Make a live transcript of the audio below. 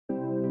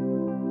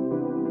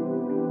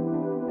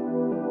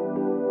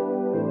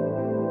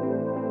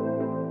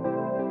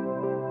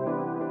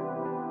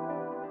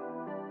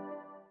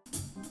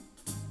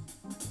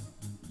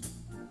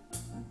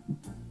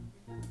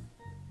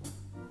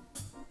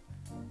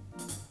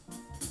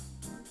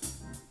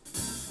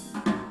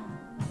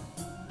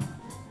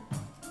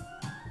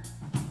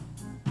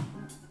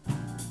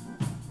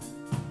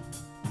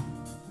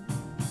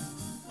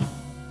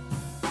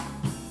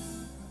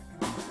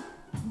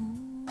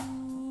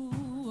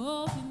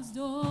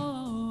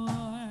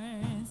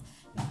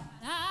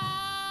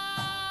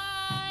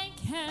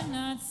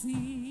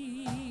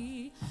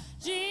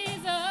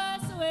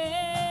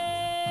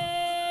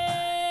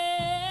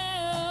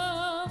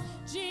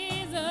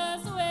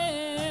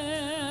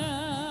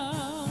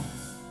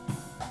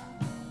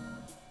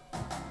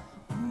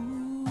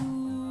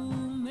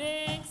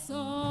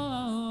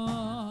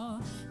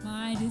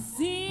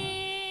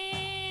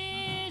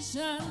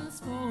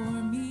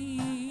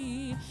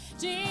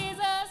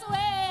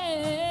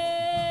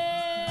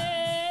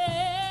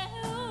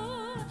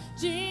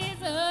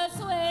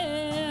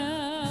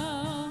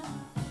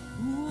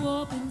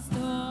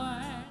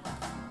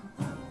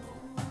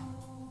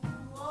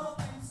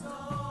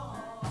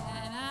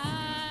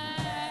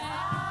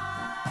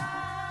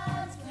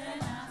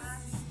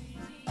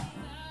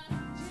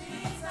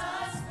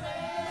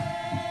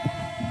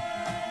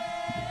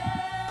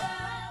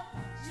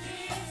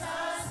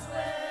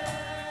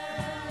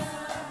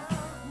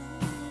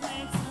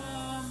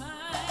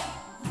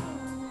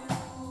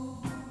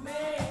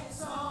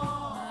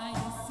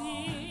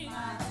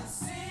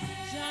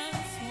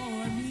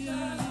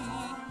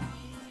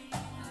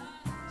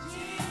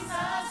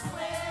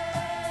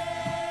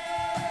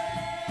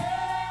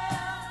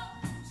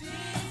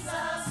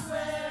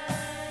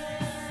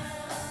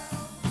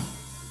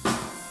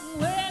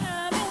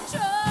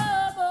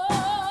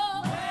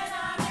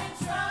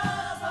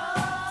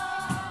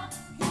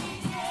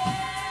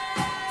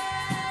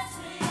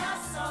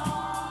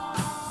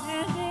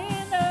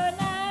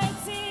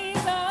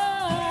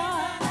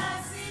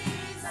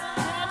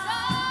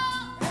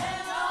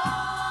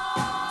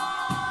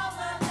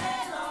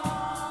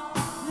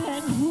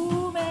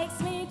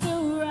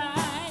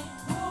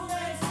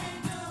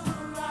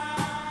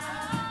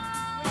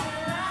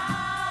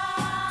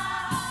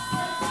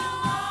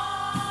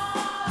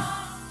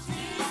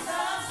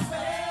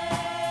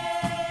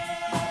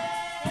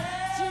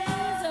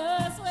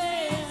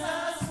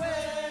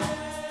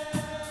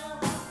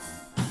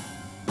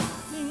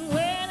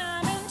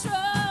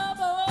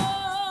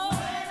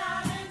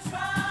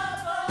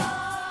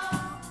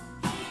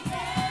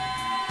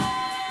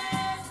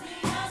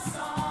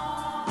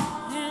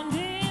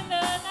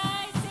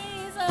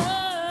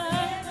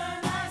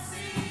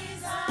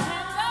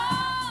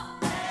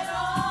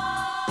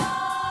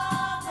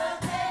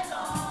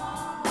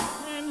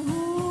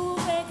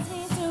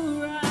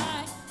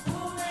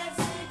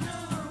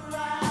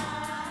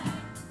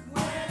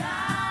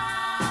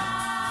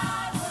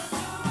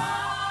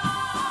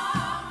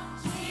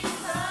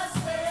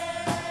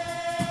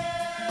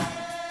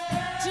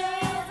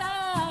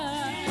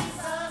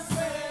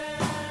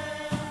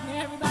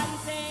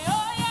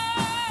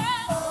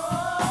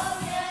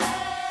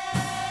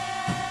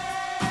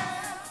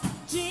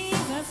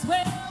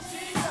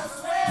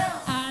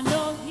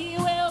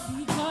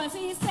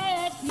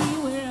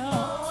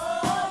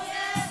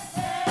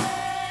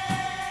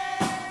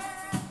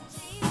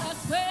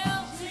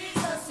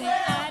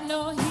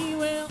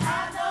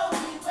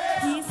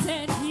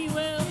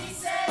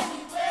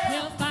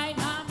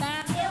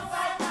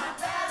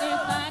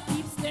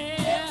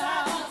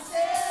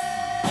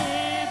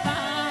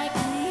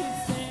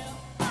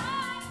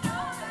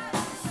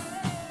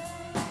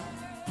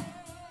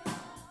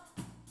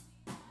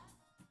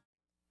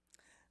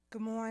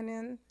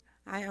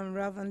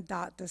Reverend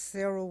Dr.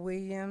 Sarah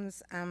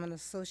Williams. I'm an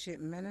associate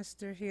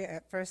minister here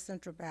at First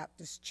Central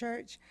Baptist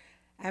Church,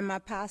 and my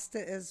pastor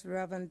is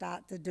Reverend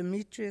Dr.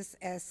 Demetrius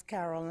S.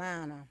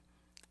 Carolina.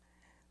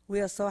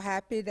 We are so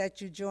happy that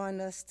you joined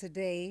us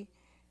today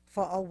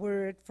for a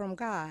word from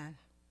God.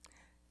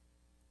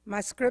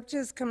 My scripture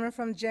is coming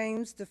from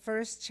James, the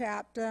first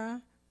chapter,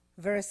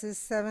 verses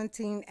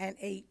 17 and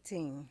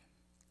 18.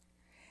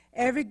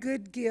 Every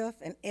good gift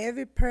and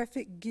every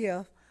perfect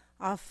gift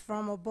are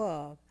from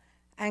above,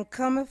 and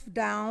cometh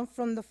down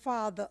from the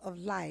Father of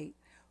light,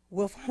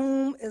 with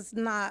whom is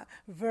not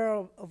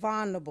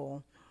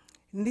vulnerable,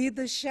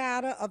 neither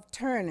shadow of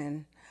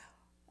turning.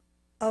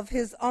 Of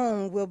his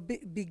own will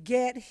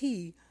beget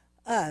he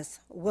us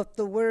with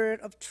the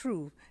word of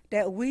truth,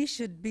 that we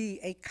should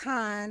be a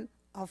kind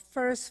of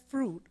first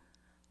fruit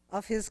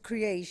of his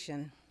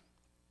creation.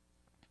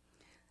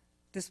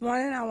 This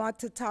morning I want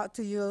to talk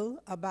to you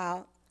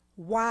about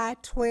why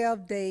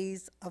 12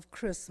 days of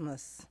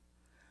Christmas.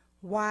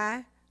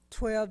 Why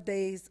 12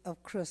 days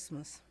of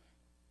Christmas?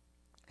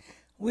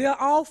 We are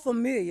all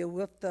familiar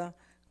with the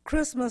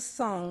Christmas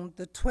song,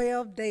 the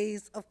 12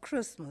 days of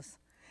Christmas.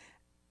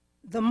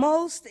 The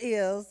most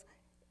is,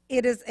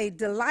 it is a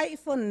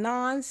delightful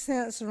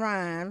nonsense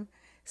rhyme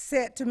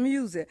set to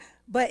music,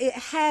 but it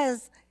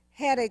has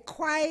had a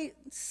quite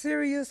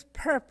serious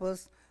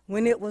purpose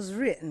when it was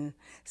written.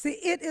 See,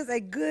 it is a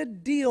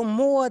good deal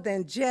more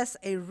than just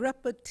a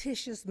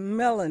repetitious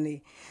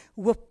melody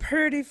with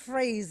pretty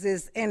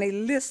phrases and a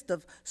list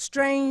of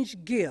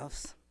strange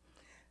gifts.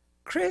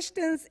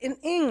 Christians in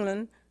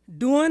England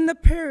during the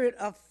period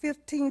of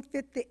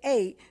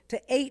 1558 to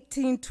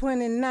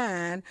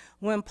 1829,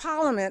 when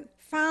Parliament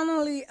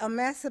finally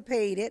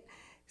emancipated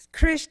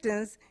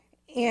Christians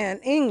in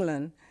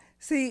England,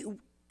 see,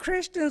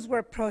 Christians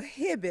were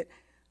prohibited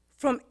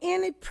from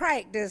any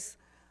practice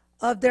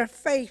of their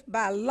faith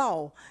by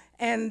law,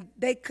 and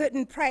they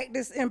couldn't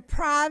practice in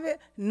private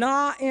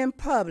nor in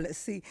public.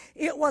 See,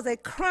 it was a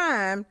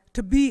crime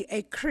to be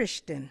a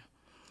Christian.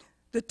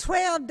 The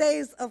 12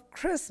 Days of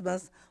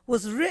Christmas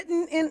was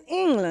written in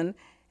England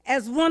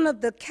as one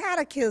of the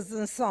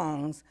catechism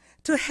songs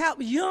to help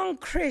young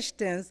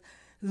Christians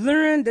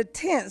learn the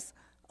tenets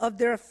of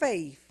their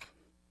faith.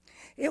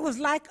 It was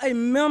like a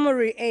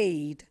memory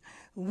aid.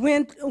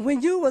 When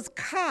you was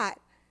caught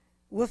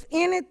with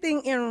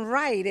anything in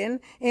writing,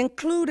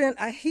 including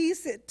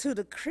adhesive to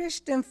the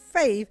Christian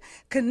faith,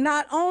 could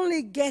not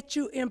only get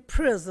you in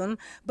prison,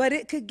 but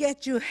it could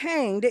get you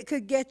hanged, it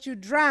could get you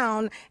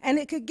drowned, and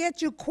it could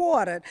get you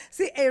quartered.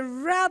 See, a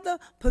rather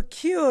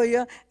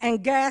peculiar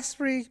and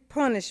ghastly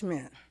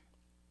punishment.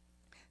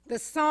 The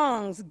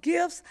songs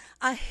gives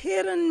a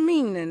hidden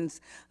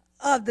meanings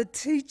of the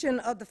teaching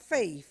of the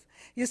faith.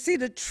 You see,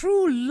 the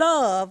true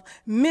love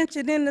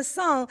mentioned in the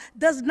song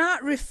does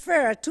not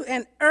refer to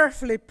an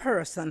earthly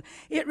person.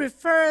 It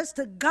refers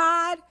to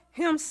God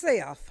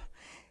himself.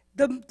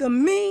 The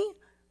me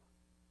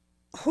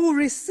who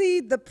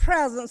received the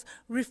presents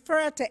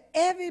refer to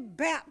every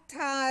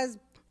baptized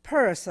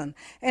person.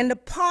 And the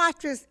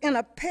partridge in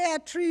a pear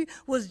tree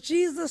was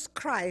Jesus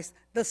Christ,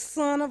 the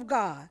Son of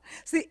God.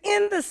 See,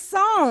 in the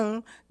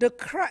song, the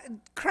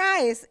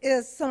Christ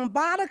is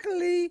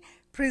symbolically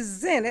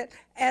presented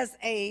as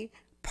a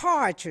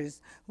partridge,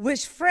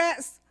 which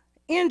threats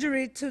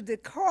injury to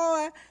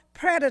decoy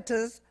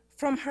predators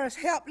from her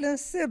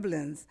helpless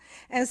siblings.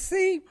 And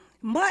see,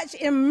 much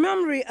in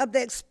memory of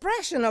the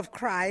expression of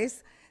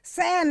Christ,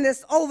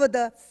 sadness over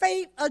the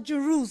fate of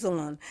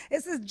Jerusalem.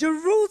 It says,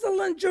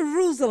 Jerusalem,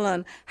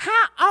 Jerusalem,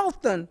 how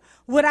often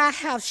would I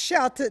have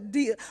sheltered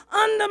thee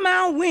under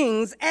my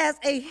wings as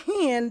a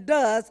hen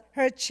does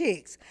her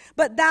chicks,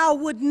 but thou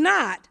would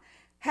not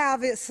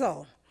have it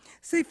so.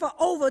 See, for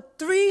over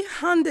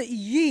 300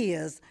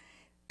 years,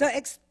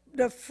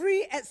 the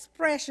free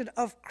expression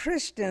of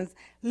Christians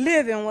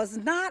living was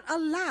not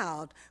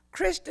allowed.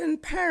 Christian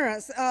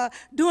parents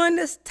during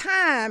this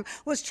time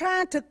was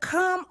trying to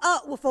come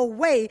up with a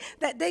way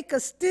that they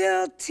could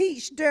still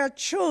teach their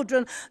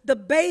children the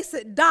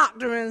basic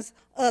doctrines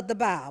of the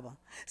Bible.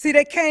 See,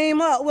 they came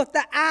up with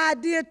the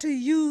idea to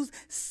use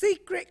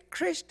secret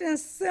Christian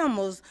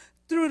symbols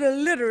through the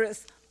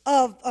lyrics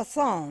of a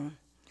song.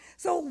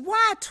 So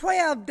why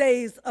 12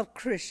 days of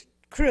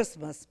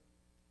Christmas?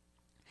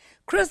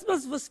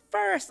 Christmas was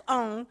first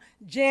on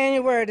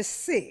January the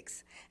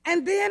 6th,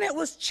 and then it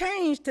was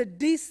changed to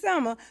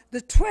December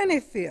the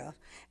 25th.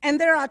 And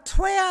there are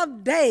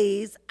 12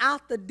 days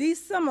after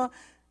December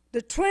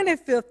the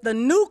 25th, the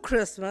new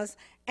Christmas,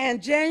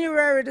 and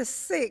January the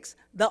 6th,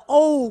 the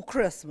old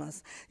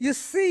Christmas. You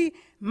see,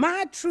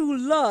 my true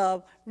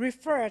love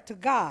referred to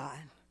God.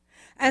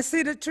 And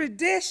see, the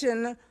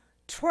tradition,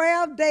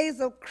 12 days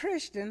of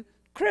Christmas,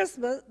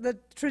 the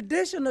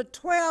traditional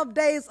 12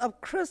 days of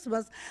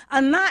Christmas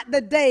are not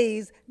the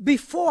days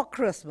before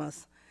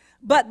Christmas,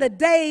 but the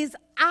days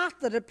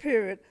after the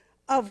period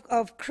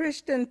of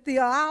Christian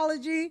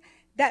theology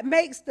that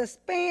makes the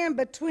span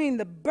between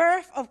the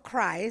birth of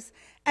Christ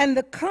and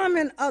the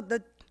coming of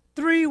the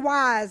three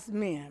wise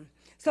men.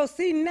 So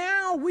see,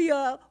 now we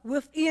are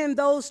within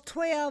those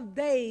 12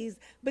 days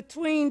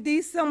between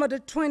December the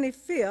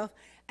 25th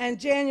and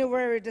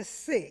January the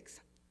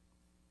 6th.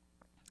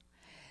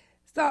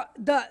 So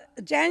the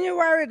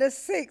January the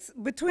 6th,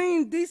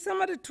 between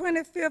December the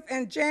 25th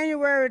and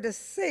January the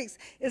 6th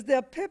is the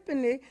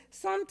Epiphany,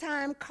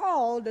 sometimes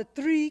called the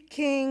Three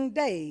King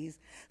Days.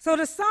 So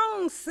the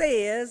song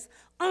says,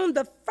 on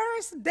the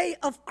first day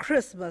of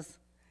Christmas,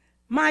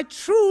 my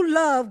true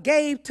love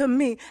gave to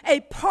me a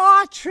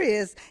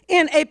partridge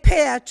in a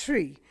pear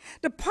tree.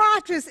 The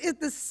partridge is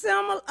the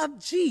symbol of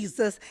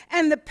Jesus,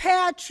 and the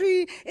pear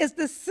tree is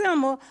the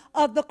symbol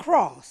of the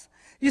cross.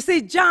 You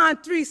see, John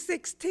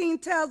 3:16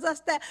 tells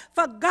us that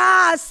for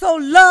God so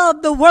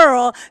loved the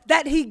world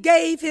that he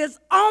gave his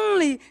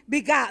only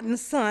begotten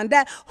Son,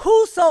 that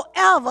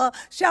whosoever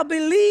shall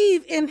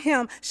believe in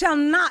him shall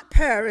not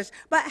perish,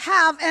 but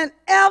have an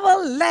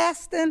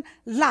everlasting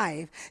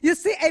life. You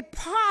see, a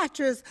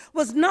partridge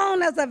was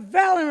known as a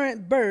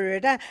valiant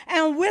bird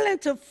and willing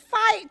to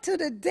fight to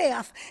the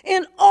death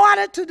in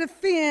order to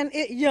defend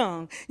its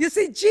young. You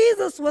see,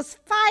 Jesus was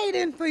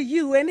fighting for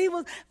you, and he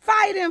was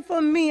fighting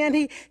for me, and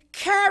he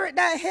carried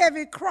that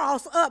heavy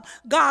cross up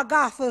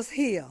Golgotha's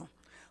hill.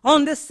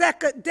 On the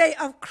second day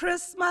of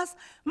Christmas,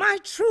 my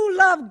true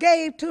love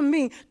gave to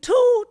me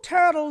two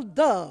turtle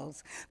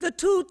doves. The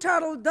two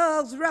turtle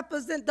doves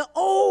represent the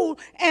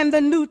Old and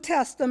the New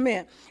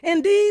Testament.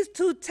 In these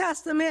two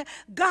testaments,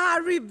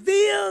 God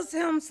reveals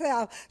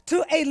himself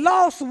to a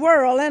lost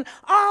world, and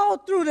all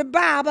through the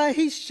Bible,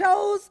 he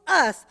shows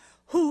us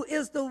who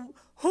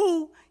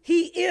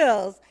he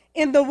is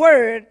in the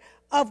Word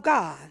of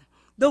God.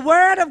 The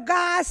Word of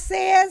God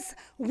says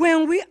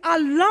when we are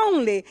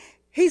lonely,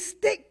 he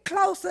sticks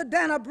closer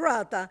than a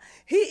brother.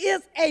 He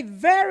is a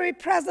very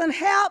present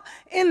help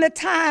in the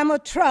time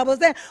of troubles.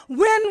 And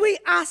when we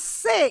are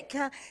sick,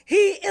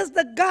 he is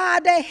the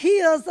God that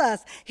heals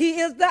us. He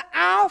is the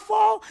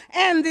Alpha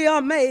and the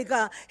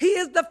Omega. He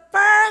is the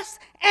first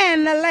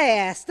and the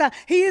last.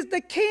 He is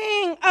the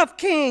King of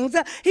kings.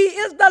 He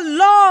is the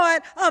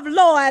Lord of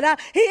lords.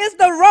 He is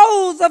the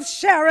Rose of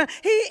Sharon.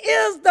 He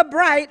is the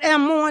bright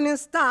and morning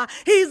star.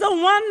 He's a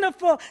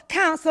wonderful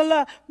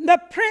counselor,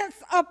 the Prince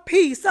of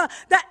Peace,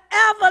 the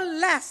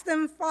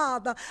everlasting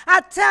Father. I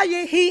tell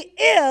you, he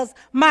is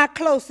my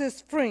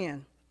closest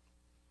friend.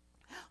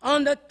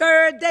 On the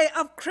third day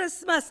of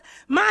Christmas,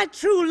 my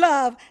true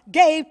love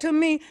gave to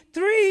me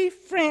 3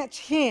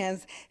 French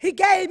hens. He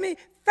gave me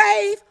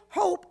faith,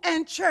 hope,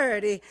 and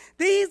charity.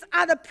 These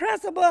are the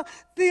principal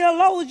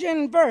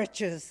theologian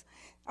virtues.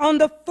 On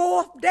the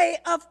 4th day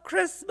of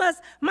Christmas,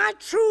 my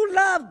true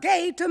love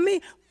gave to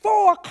me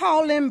 4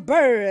 calling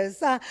birds.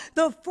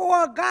 The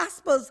 4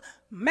 Gospels,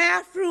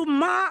 Matthew,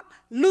 Mark,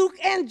 Luke,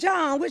 and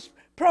John, which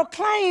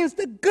proclaims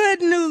the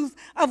good news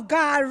of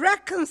God's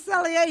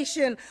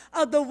reconciliation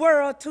of the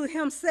world to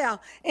himself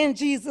in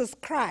Jesus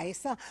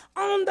Christ.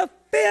 On the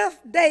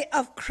 5th day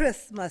of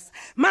Christmas,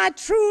 my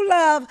true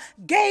love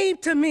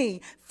gave to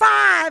me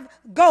 5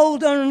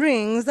 golden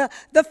rings.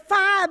 The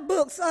 5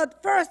 books,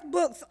 first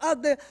books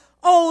of the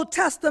Old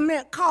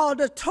Testament called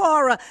the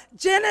Torah: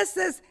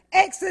 Genesis,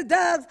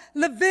 Exodus,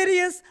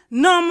 Leviticus,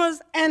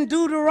 Numbers, and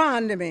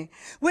Deuteronomy,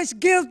 which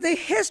gives the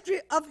history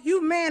of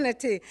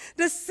humanity,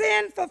 the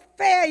sinful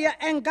failure,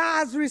 and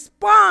God's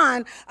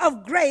response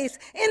of grace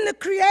in the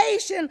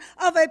creation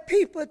of a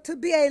people to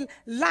be a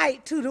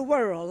light to the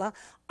world.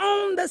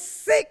 On the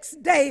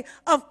 6th day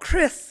of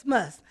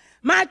Christmas,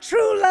 my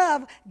true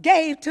love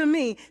gave to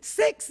me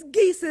 6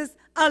 geese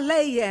a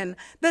laying,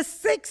 the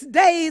 6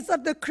 days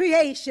of the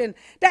creation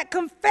that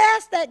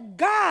confess that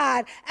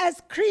God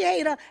as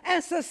creator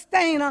and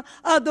sustainer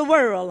of the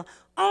world.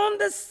 On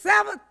the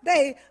 7th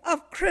day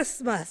of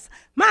Christmas,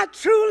 my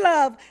true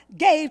love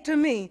gave to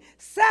me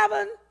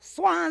 7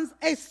 swans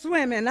a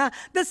swimming,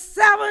 the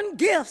 7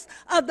 gifts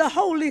of the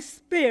Holy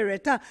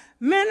Spirit,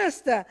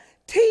 minister,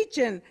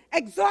 teaching,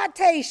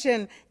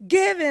 exhortation,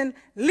 giving,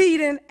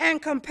 leading,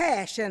 and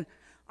compassion.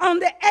 On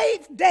the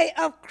 8th day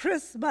of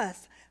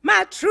Christmas,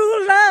 my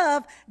true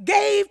love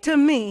gave to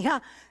me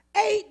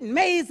 8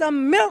 maids of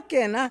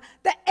milking,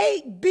 the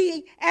 8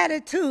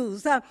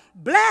 Beatitudes.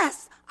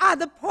 Blessed are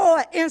the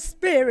poor in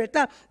spirit.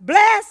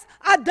 Blessed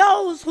are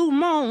those who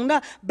mourn.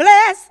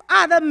 Blessed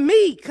are the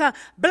meek.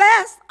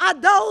 Blessed are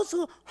those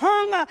who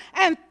hunger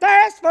and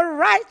thirst for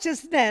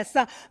righteousness.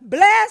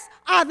 Blessed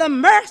are the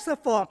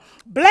merciful.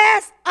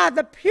 Blessed are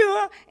the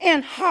pure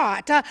in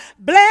heart.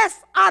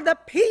 Blessed are the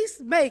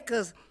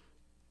peacemakers.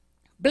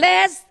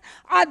 Blessed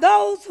are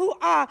those who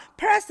are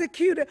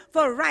persecuted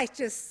for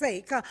righteous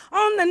sake.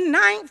 On the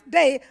 9th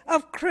day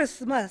of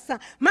Christmas,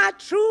 my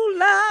true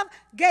love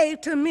gave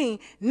to me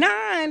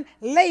 9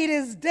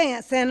 ladies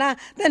dancing,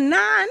 the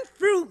 9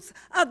 fruits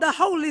of the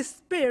Holy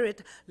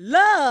Spirit: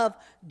 love,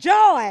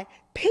 joy,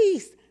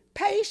 peace,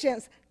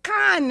 patience,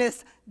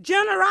 kindness,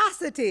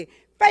 generosity,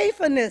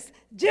 faithfulness,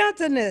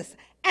 gentleness,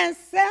 and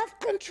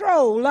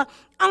self-control.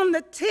 On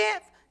the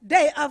 10th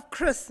day of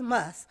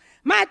Christmas.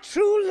 My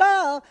true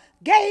love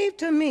gave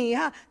to me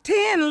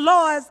 10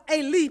 laws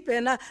a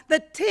leaping,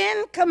 the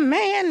 10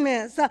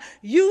 commandments.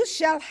 You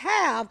shall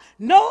have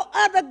no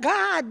other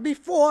God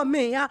before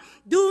me.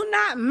 Do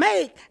not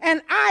make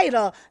an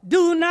idol.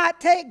 Do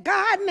not take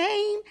God's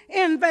name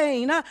in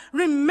vain.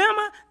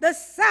 Remember the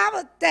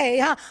Sabbath day.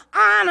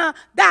 Honor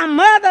thy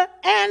mother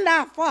and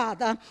thy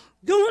father.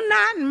 Do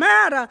not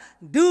murder.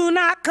 Do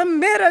not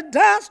commit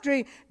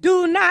adultery.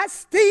 Do not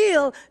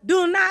steal.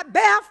 Do not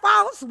bear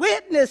false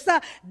witness.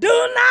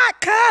 Do not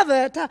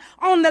covet.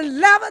 On the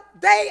 11th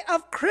day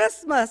of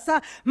Christmas,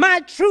 my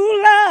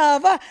true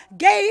love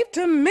gave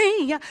to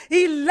me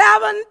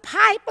 11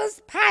 pipers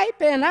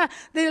piping,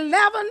 the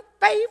 11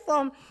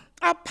 faithful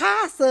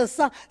apostles,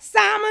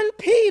 Simon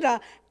Peter,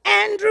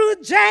 Andrew,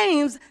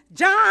 James,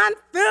 John,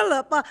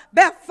 Philip,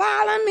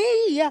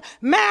 Bartholomew,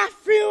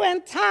 Matthew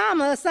and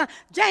Thomas,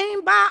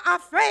 James Bar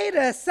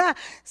Alphaeus,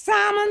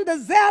 Simon the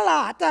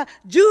Zealot,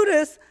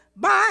 Judas,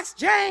 Boss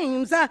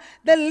James. The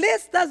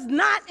list does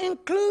not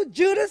include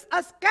Judas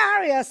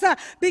Iscariot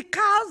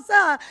because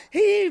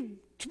he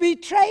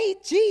betrayed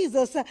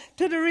Jesus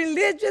to the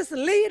religious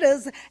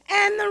leaders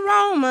and the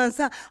Romans.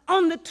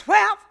 On the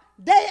 12th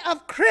day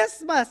of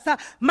Christmas,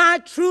 my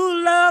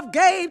true love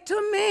gave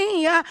to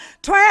me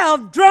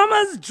 12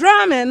 drummers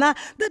drumming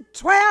the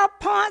 12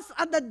 points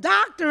of the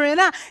doctrine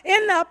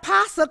in the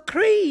Apostle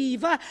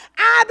Creed.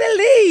 I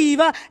believe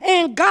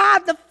in God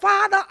the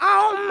Father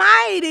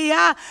Almighty,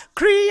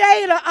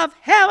 creator of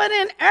heaven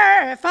and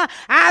earth.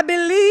 I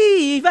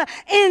believe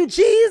in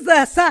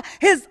Jesus,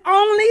 his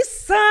only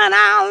Son,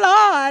 our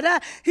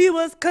Lord. He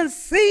was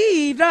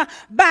conceived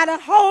by the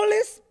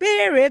Holy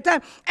Spirit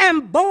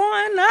and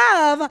born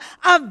of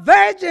a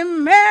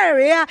Virgin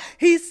Mary.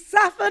 He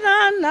suffered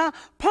under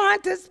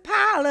Pontius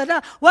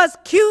Pilate, was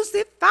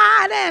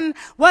crucified and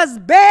was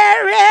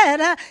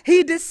buried.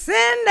 He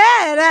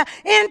descended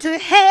into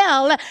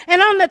hell,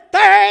 and on the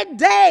 3rd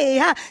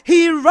day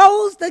he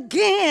rose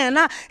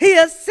again. He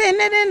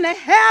ascended into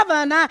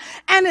heaven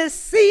and is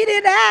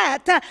seated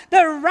at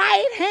the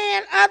right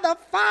hand of the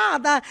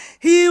Father.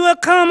 He will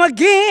come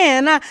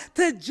again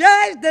to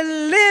judge the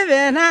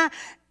living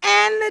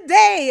and the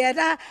dead.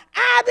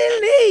 I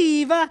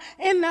believe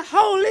in the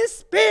Holy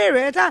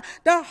Spirit,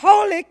 the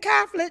Holy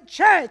Catholic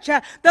Church,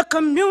 the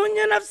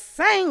communion of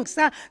saints,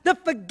 the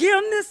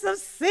forgiveness of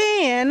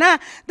sin, the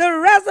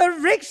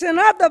resurrection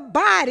of the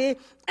body,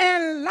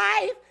 and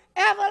life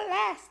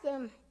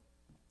everlasting.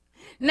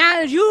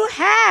 Now you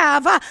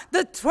have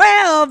the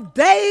 12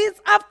 days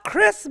of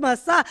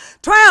Christmas,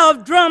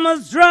 12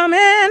 drummers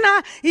drumming,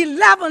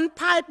 11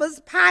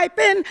 pipers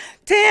piping,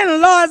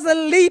 10 lords a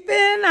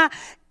leaping,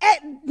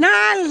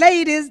 9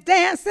 ladies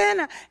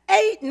dancing,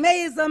 8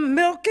 maids a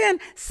milking,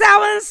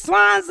 7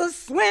 swans a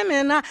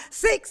swimming,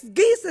 6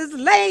 geese is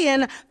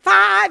laying,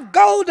 5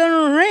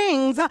 golden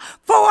rings,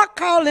 4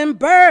 calling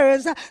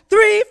birds,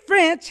 3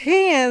 French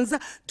hens,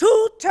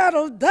 2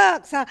 turtle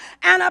ducks,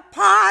 and a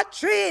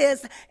partridge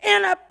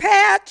in a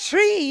pear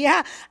tree.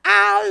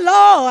 Our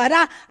Lord,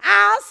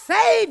 our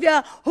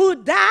Savior,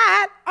 who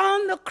died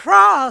on the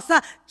cross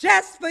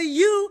just for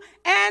you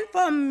and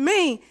for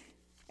me.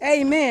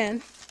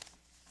 Amen.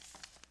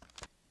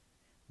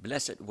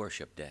 Blessed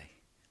Worship Day.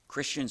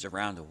 Christians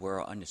around the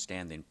world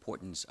understand the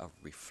importance of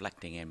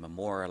reflecting and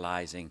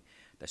memorializing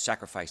the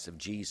sacrifice of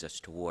Jesus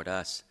toward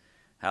us,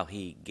 how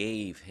he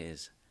gave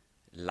his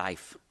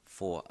life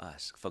for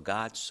us. For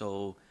God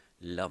so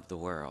loved the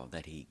world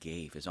that he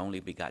gave his only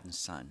begotten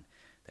Son,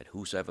 that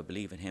whosoever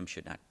believe in him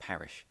should not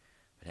perish,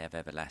 but have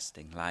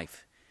everlasting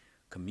life.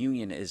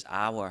 Communion is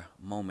our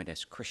moment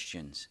as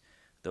Christians,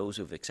 those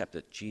who've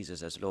accepted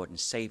Jesus as Lord and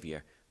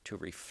Savior, to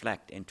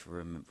reflect and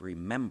to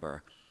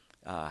remember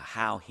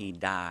how he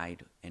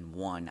died and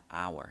won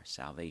our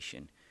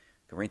salvation.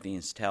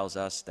 Corinthians tells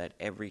us that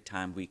every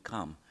time we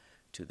come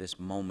to this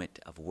moment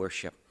of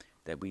worship,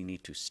 that we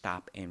need to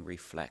stop and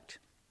reflect,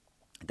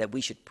 that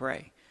we should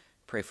pray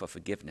for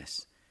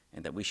forgiveness,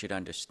 and that we should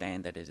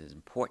understand that it is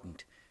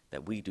important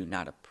that we do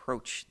not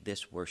approach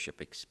this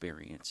worship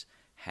experience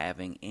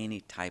having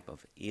any type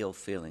of ill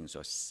feelings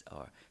or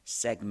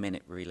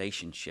segmented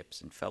relationships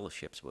and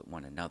fellowships with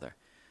one another,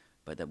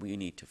 but that we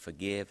need to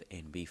forgive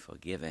and be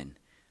forgiven.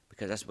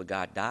 Because that's what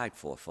God died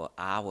for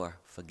our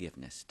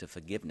forgiveness, the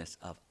forgiveness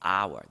of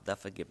our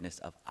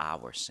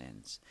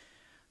sins.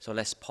 So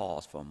let's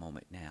pause for a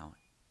moment now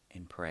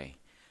and pray.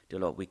 Dear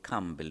Lord, we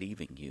come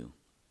believing you,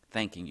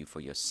 thanking you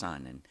for your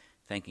Son, and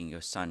thanking your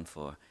Son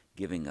for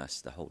giving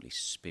us the Holy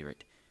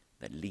Spirit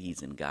that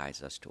leads and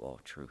guides us to all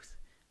truth.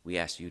 We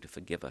ask you to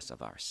forgive us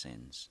of our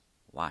sins,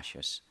 wash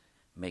us,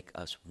 make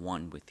us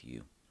one with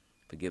you,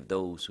 forgive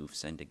those who've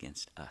sinned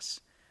against us,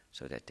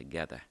 so that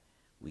together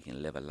we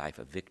can live a life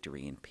of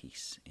victory and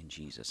peace. In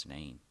Jesus'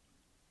 name,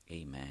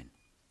 amen.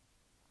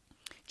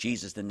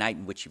 Jesus, the night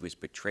in which he was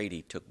betrayed,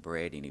 he took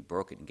bread and he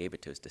broke it and gave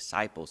it to his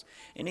disciples.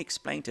 And he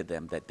explained to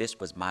them that this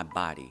was my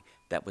body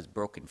that was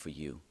broken for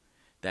you,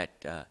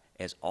 that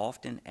as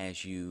often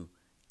as you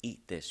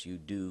eat this, you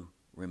do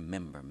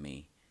remember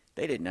me.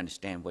 They didn't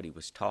understand what he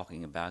was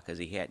talking about because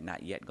he had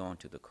not yet gone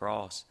to the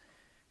cross.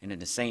 And in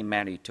the same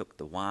manner, he took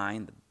the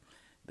wine,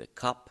 the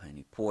cup, and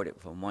he poured it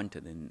from one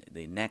to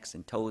the next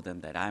and told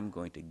them that I'm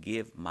going to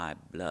give my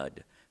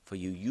blood for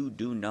you. You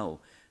do know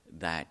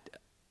that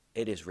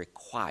it is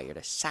required,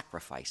 a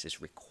sacrifice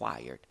is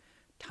required.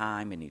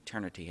 Time and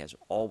eternity has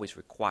always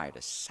required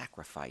a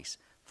sacrifice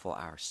for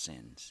our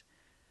sins.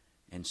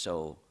 And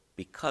so,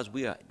 because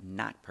we are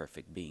not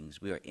perfect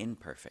beings, we are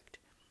imperfect,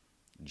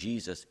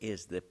 Jesus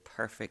is the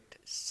perfect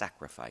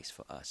sacrifice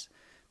for us.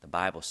 The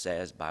Bible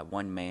says, by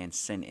one man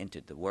sin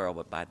entered the world,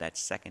 but by that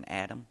second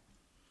Adam,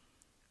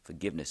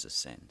 forgiveness of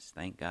sins.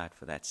 Thank God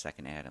for that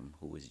second Adam,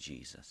 who is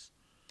Jesus.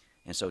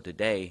 And so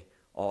today,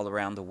 all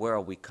around the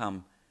world, we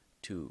come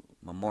to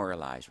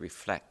memorialize,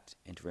 reflect,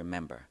 and to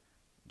remember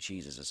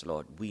Jesus as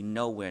Lord. We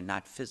know we're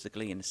not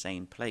physically in the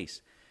same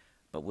place,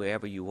 but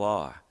wherever you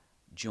are,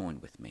 join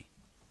with me.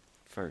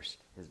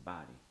 First, his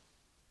body.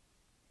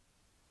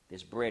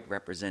 This bread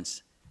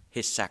represents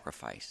his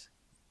sacrifice,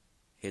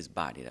 his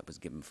body that was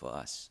given for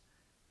us.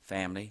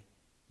 Family,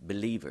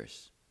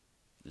 believers,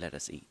 let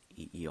us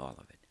eat all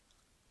of it.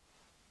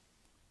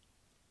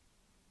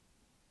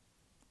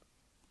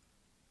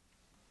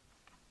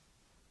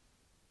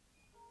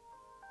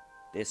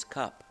 This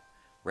cup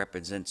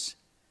represents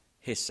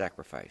his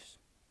sacrifice,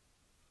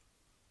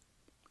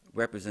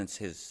 represents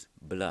his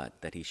blood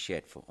that he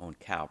shed on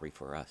Calvary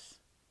for us.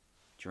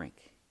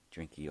 Drink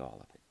ye all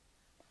of it.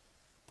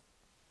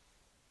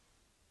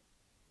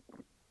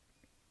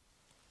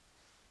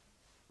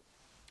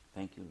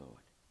 Thank you,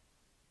 Lord.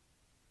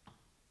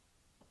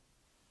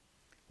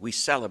 We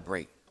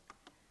celebrate.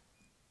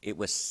 It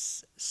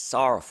was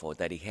sorrowful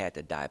that he had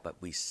to die, but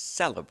we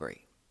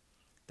celebrate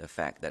the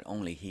fact that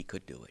only he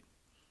could do it,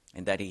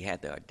 and that he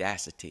had the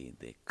audacity,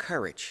 the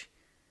courage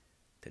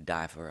to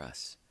die for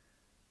us.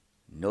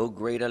 No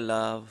greater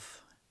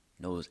love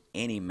knows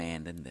any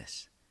man than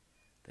this,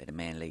 that a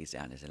man lays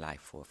down his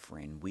life for a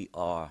friend. We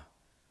are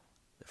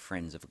the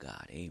friends of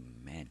God.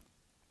 Amen.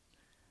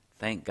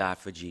 Thank God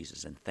for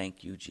Jesus, and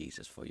thank you,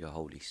 Jesus, for your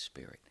Holy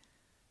Spirit.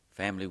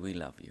 Family, we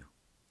love you.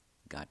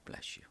 God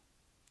bless you.